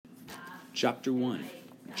Chapter 1.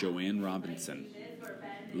 Joanne Robinson.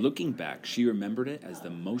 Looking back, she remembered it as the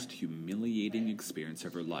most humiliating experience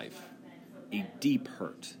of her life. A deep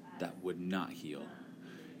hurt that would not heal.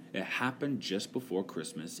 It happened just before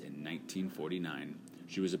Christmas in 1949.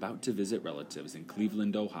 She was about to visit relatives in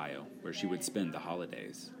Cleveland, Ohio, where she would spend the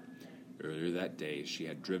holidays. Earlier that day, she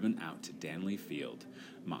had driven out to Danley Field,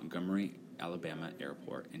 Montgomery, Alabama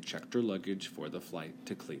airport, and checked her luggage for the flight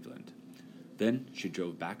to Cleveland. Then she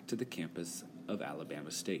drove back to the campus of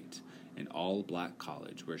Alabama State, an all-black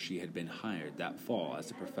college where she had been hired that fall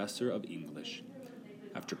as a professor of English.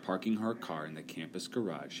 After parking her car in the campus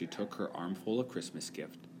garage, she took her armful of Christmas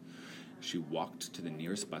gifts. She walked to the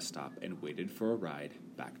nearest bus stop and waited for a ride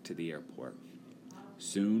back to the airport.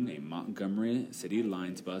 Soon, a Montgomery City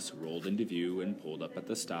Lines bus rolled into view and pulled up at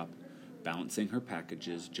the stop. Balancing her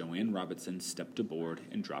packages, Joanne Robinson stepped aboard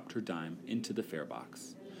and dropped her dime into the fare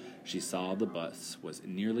box. She saw the bus was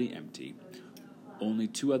nearly empty. Only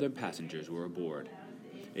 2 other passengers were aboard,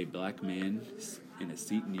 a black man in a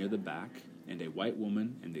seat near the back and a white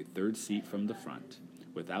woman in the 3rd seat from the front.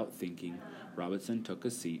 Without thinking, Robinson took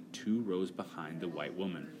a seat 2 rows behind the white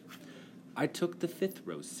woman. "I took the 5th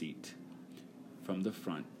row seat from the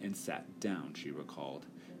front and sat down," she recalled,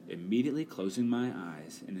 immediately closing my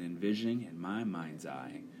eyes and envisioning in my mind's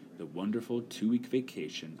eye the wonderful 2-week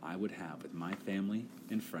vacation I would have with my family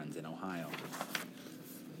and friends in Ohio.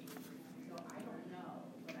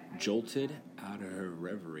 Jolted out of her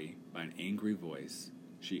reverie by an angry voice,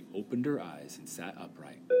 she opened her eyes and sat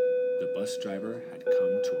upright. The bus driver had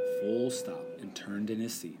come to a full stop and turned in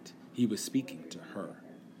his seat. He was speaking to her.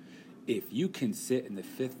 "If you can sit in the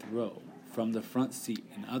 5th row from the front seat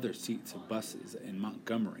and other seats of buses in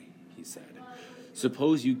Montgomery," he said,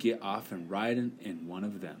 "suppose you get off and ride in one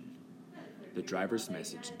of them." The driver's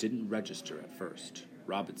message didn't register at first.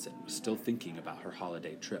 Robinson was still thinking about her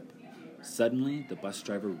holiday trip. Suddenly, the bus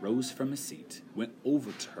driver rose from his seat, went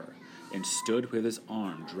over to her, and stood with his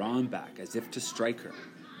arm drawn back as if to strike her.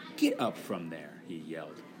 "Get up from there," he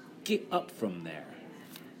yelled. "Get up from there."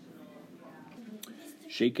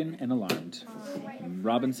 Shaken and alarmed,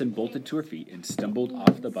 Robinson bolted to her feet and stumbled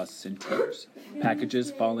off the bus in tears,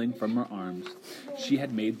 packages falling from her arms. She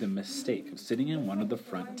had made the mistake of sitting in one of the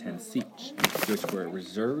front 10 seats, which were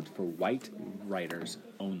reserved for white riders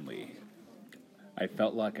only. "I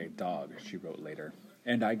felt like a dog," she wrote later,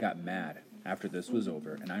 "and I got mad after this was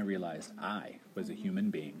over, and I realized I was a human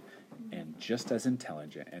being and just as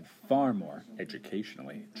intelligent and far more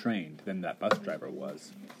educationally trained than that bus driver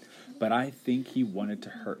was. But I think he wanted to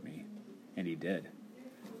hurt me, and he did.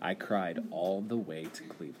 I cried all the way to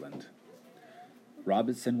Cleveland."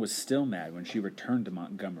 Robinson was still mad when she returned to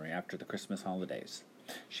Montgomery after the Christmas holidays.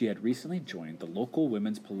 She had recently joined the local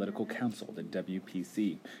Women's Political Council, the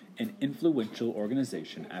WPC, an influential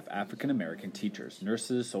organization of African-American teachers,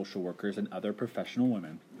 nurses, social workers, and other professional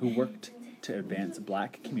women who worked to advance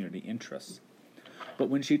black community interests. But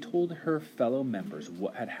when she told her fellow members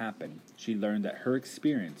what had happened, she learned that her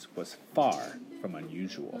experience was far from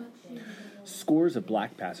unusual. Scores of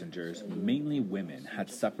black passengers, mainly women, had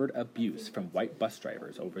suffered abuse from white bus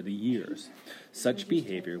drivers over the years. Such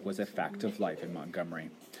behavior was a fact of life in Montgomery.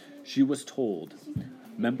 She was told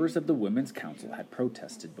members of the Women's Council had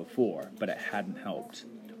protested before, but it hadn't helped.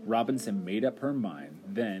 Robinson made up her mind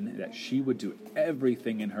then that she would do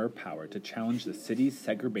everything in her power to challenge the city's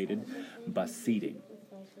segregated bus seating.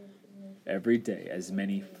 Every day, as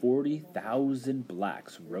many 40,000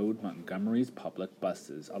 blacks rode Montgomery's public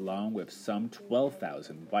buses, along with some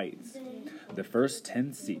 12,000 whites. The first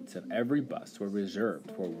 10 seats of every bus were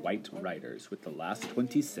reserved for white riders, with the last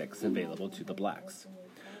 26 available to the blacks.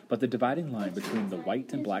 But the dividing line between the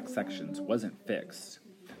white and black sections wasn't fixed.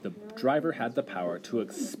 The driver had the power to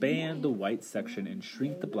expand the white section and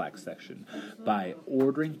shrink the black section by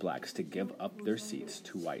ordering blacks to give up their seats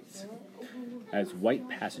to whites. As white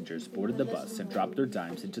passengers boarded the bus and dropped their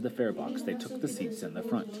dimes into the fare box, they took the seats in the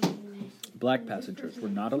front. Black passengers were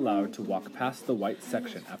not allowed to walk past the white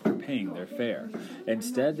section after paying their fare.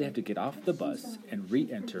 Instead, they had to get off the bus and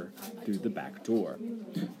re-enter through the back door.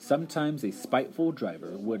 Sometimes a spiteful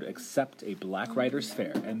driver would accept a black rider's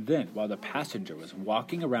fare, and then, while the passenger was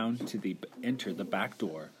walking around to enter the back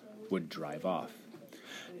door, would drive off.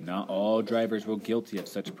 Not all drivers were guilty of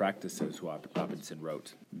such practices, Robinson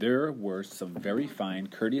wrote. There were some very fine,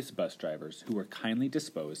 courteous bus drivers who were kindly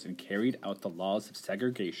disposed and carried out the laws of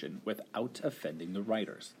segregation without offending the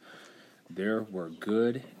riders. There were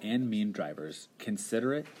good and mean drivers,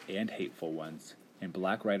 considerate and hateful ones, and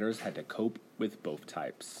black riders had to cope with both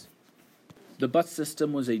types. The bus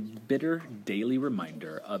system was a bitter daily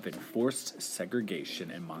reminder of enforced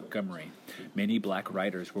segregation in Montgomery. Many black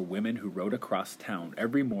riders were women who rode across town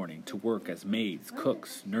every morning to work as maids,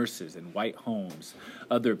 cooks, nurses in white homes.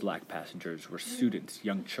 Other black passengers were students,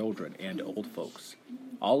 young children, and old folks.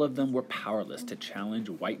 All of them were powerless to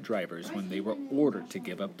challenge white drivers when they were ordered to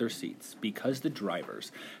give up their seats because the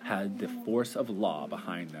drivers had the force of law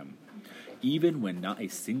behind them. Even when not a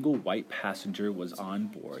single white passenger was on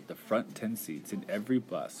board, the front 10 seats in every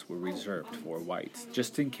bus were reserved for whites,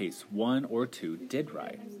 just in case one or two did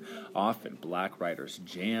ride. Often, black riders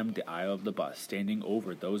jammed the aisle of the bus, standing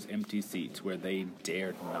over those empty seats where they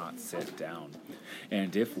dared not sit down.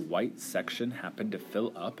 And if white section happened to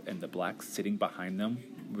fill up and the blacks sitting behind them,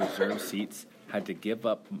 reserved seats, had to give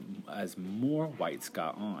up as more whites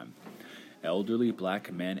got on. Elderly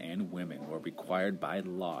black men and women were required by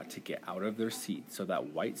law to get out of their seats so that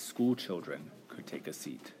white school children could take a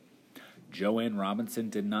seat. Joanne Robinson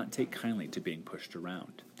did not take kindly to being pushed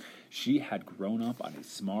around. She had grown up on a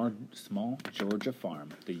small Georgia farm,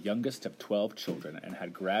 the youngest of 12 children, and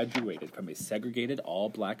had graduated from a segregated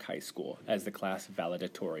all-black high school as the class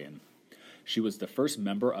valedictorian. She was the first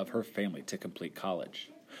member of her family to complete college.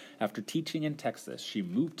 After teaching in Texas, she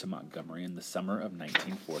moved to Montgomery in the summer of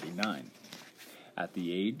 1949. At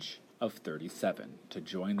the age of 37, to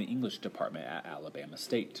join the English department at Alabama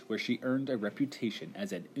State, where she earned a reputation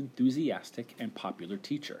as an enthusiastic and popular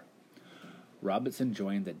teacher. Robinson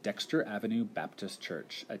joined the Dexter Avenue Baptist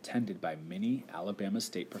Church, attended by many Alabama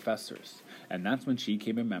State professors, and that's when she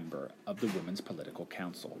became a member of the Women's Political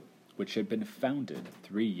Council, which had been founded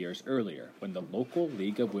 3 years earlier when the local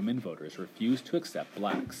League of Women Voters refused to accept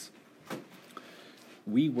blacks.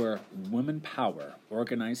 We were women power,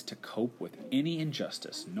 organized to cope with any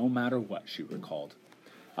injustice, no matter what, she recalled.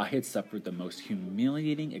 I had suffered the most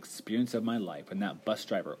humiliating experience of my life when that bus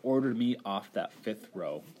driver ordered me off that fifth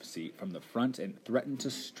row seat from the front and threatened to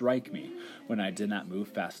strike me when I did not move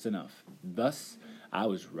fast enough. Thus, I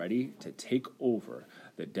was ready to take over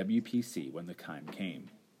the WPC when the time came.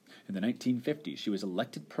 In the 1950s, she was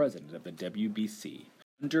elected president of the WBC.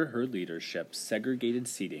 Under her leadership, segregated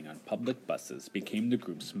seating on public buses became the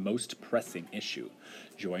group's most pressing issue.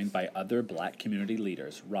 Joined by other black community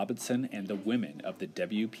leaders, Robinson and the women of the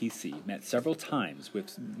WPC met several times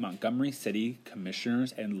with Montgomery City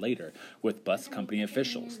commissioners and later with bus company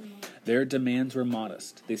officials. Their demands were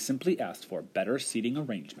modest. They simply asked for better seating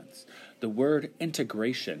arrangements. The word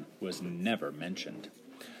integration was never mentioned.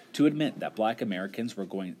 To admit that black Americans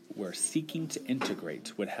were seeking to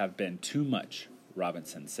integrate would have been too much,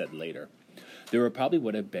 Robinson said later. There probably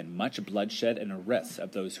would have been much bloodshed and arrests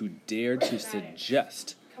of those who dared to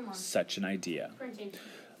suggest such an idea.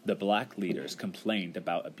 The black leaders complained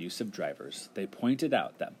about abusive drivers. They pointed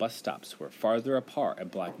out that bus stops were farther apart in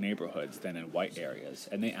black neighborhoods than in white areas,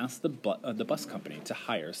 and they asked the bus company to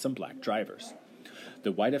hire some black drivers.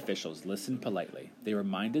 The white officials listened politely. They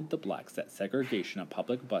reminded the blacks that segregation on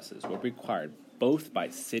public buses was required both by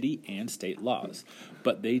city and state laws,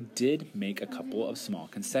 but they did make a couple of small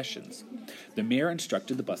concessions. The mayor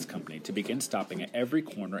instructed the bus company to begin stopping at every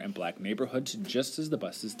corner in black neighborhoods just as the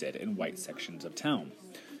buses did in white sections of town,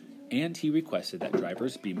 and he requested that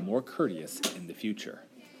drivers be more courteous in the future.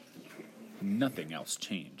 Nothing else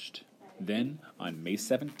changed. Then, on May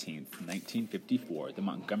 17, 1954, the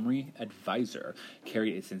Montgomery Advisor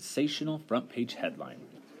carried a sensational front-page headline.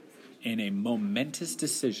 In a momentous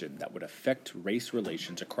decision that would affect race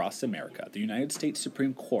relations across America, the United States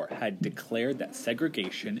Supreme Court had declared that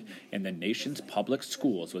segregation in the nation's public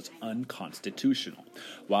schools was unconstitutional.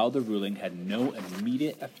 While the ruling had no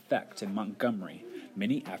immediate effect in Montgomery,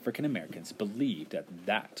 many African Americans believed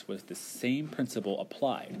that was the same principle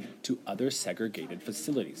applied to other segregated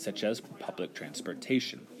facilities, such as public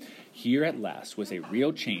transportation. Here at last was a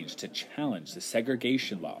real change to challenge the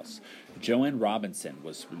segregation laws. Joanne Robinson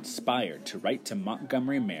was inspired to write to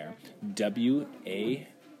Montgomery Mayor W.A.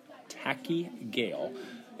 Tacky Gale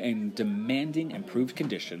and demanding improved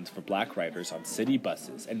conditions for black riders on city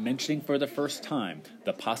buses and mentioning for the first time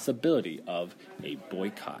the possibility of a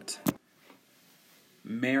boycott.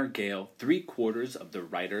 Mayor Gale, 3/4 of the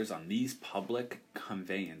riders on these public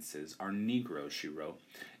conveyances are Negroes, she wrote.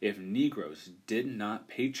 If Negroes did not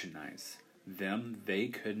patronize them, they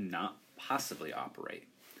could not possibly operate.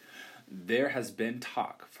 There has been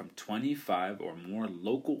talk from 25 or more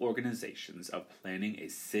local organizations of planning a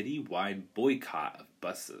city-wide boycott of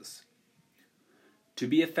buses. To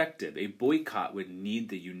be effective, a boycott would need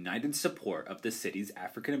the united support of the city's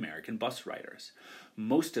African American bus riders.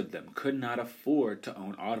 Most of them could not afford to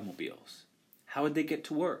own automobiles. How would they get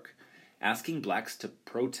to work? Asking blacks to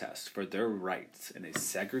protest for their rights in a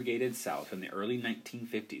segregated South in the early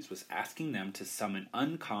 1950s was asking them to summon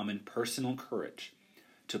uncommon personal courage,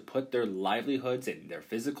 to put their livelihoods and their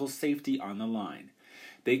physical safety on the line.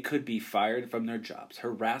 They could be fired from their jobs,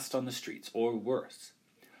 harassed on the streets, or worse.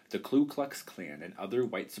 The Ku Klux Klan and other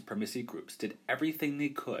white supremacy groups did everything they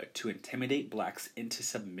could to intimidate blacks into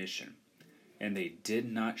submission, and they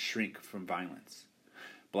did not shrink from violence.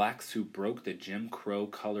 Blacks who broke the Jim Crow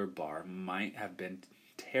color bar might have been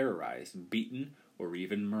terrorized, beaten, or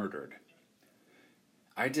even murdered.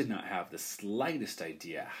 I did not have the slightest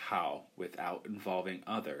idea how, without involving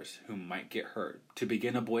others who might get hurt, to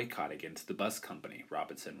begin a boycott against the bus company,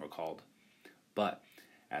 Robinson recalled. But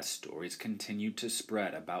as stories continued to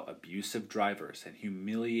spread about abusive drivers and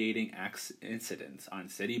humiliating incidents on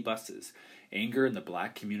city buses, anger in the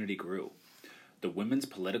black community grew. The Women's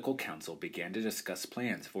Political Council began to discuss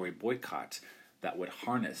plans for a boycott that would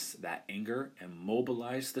harness that anger and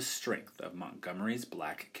mobilize the strength of Montgomery's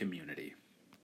black community.